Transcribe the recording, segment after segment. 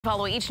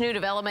Follow each new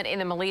development in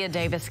the Maleah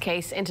Davis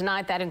case, and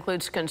tonight that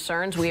includes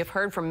concerns we have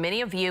heard from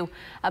many of you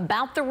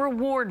about the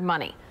reward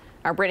money.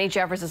 Our Brittany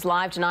Jeffers is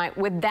live tonight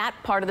with that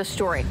part of the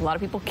story. A lot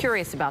of people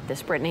curious about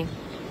this, Brittany.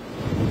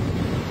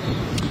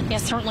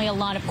 Yes, certainly a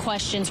lot of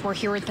questions. We're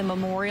here at the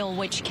memorial,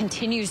 which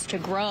continues to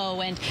grow,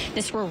 and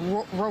this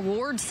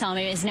reward sum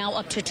is now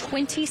up to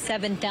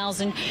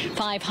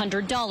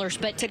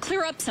 $27,500. But to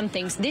clear up some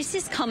things, this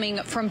is coming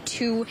from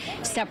two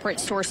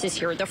separate sources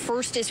here. The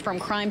first is from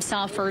Crime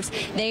Stoppers.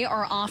 They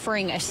are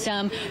offering a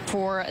sum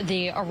for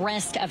the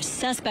arrest of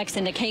suspects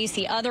in the case.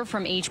 The other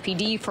from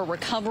HPD for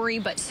recovery.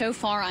 But so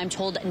far, I'm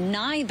told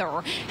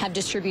neither have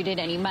distributed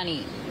any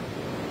money.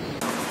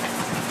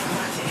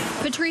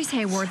 Patrice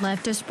Hayward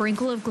left a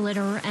sprinkle of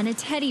glitter and a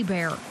teddy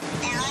bear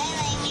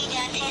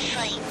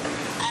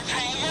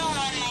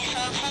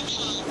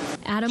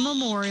at a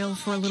memorial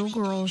for a little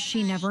girl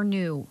she never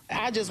knew.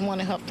 I just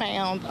wanted her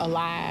found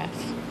alive.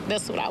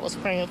 That's what I was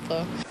praying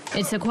for.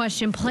 It's a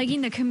question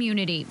plaguing the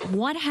community.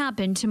 What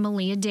happened to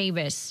Maleah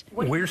Davis?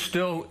 We're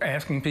still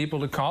asking people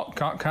to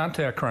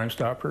contact Crime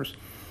Stoppers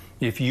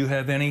if you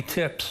have any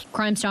tips.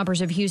 Crime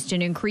Stoppers of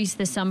Houston increased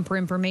the sum for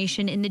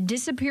information in the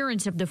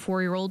disappearance of the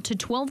 4-year-old to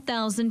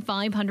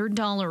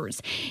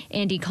 $12,500.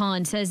 Andy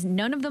Kahn says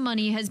none of the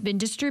money has been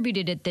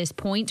distributed at this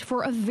point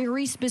for a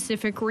very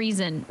specific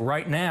reason.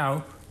 Right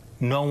now,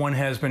 no one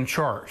has been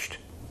charged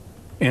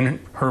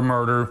in her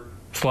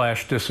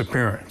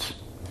murder/disappearance.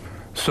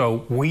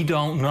 So we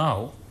don't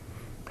know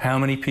how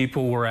many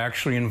people were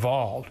actually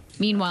involved.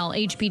 Meanwhile,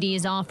 HPD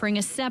is offering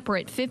a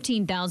separate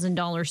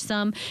 $15,000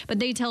 sum, but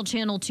they tell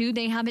Channel 2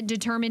 they haven't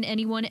determined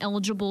anyone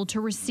eligible to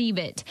receive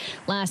it.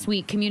 Last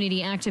week,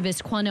 community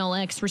activist Quanell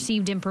X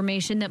received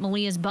information that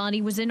Maleah's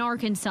body was in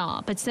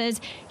Arkansas, but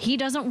says he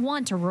doesn't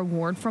want a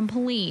reward from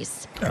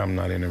police. I'm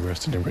not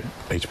interested in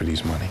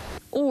HPD's money.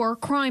 Or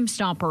Crime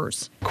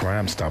Stoppers.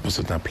 Crime Stoppers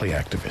does not play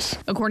activists.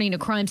 According to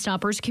Crime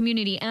Stoppers,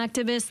 community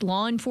activists,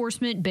 law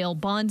enforcement, bail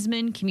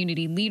bondsmen,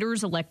 community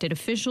leaders, elected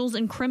officials,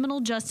 and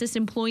criminal justice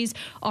employees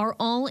are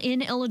all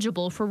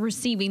ineligible for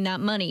receiving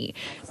that money.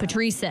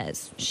 Patrice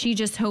says she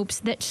just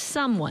hopes that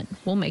someone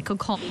will make a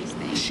call.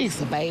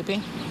 She's a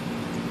baby.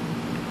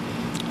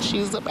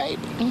 She's a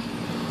baby.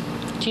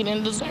 She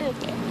didn't deserve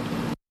that.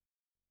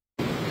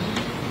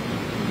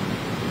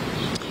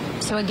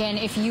 So again,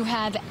 if you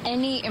have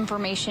any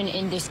information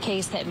in this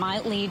case that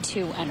might lead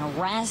to an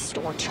arrest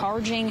or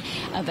charging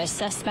of a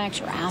suspect,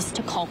 you're asked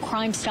to call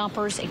Crime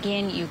Stoppers.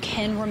 Again, you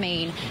can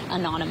remain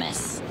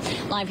anonymous.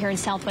 Live here in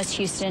Southwest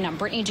Houston, I'm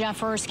Brittany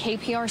Jeffers,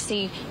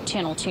 KPRC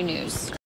Channel 2 News.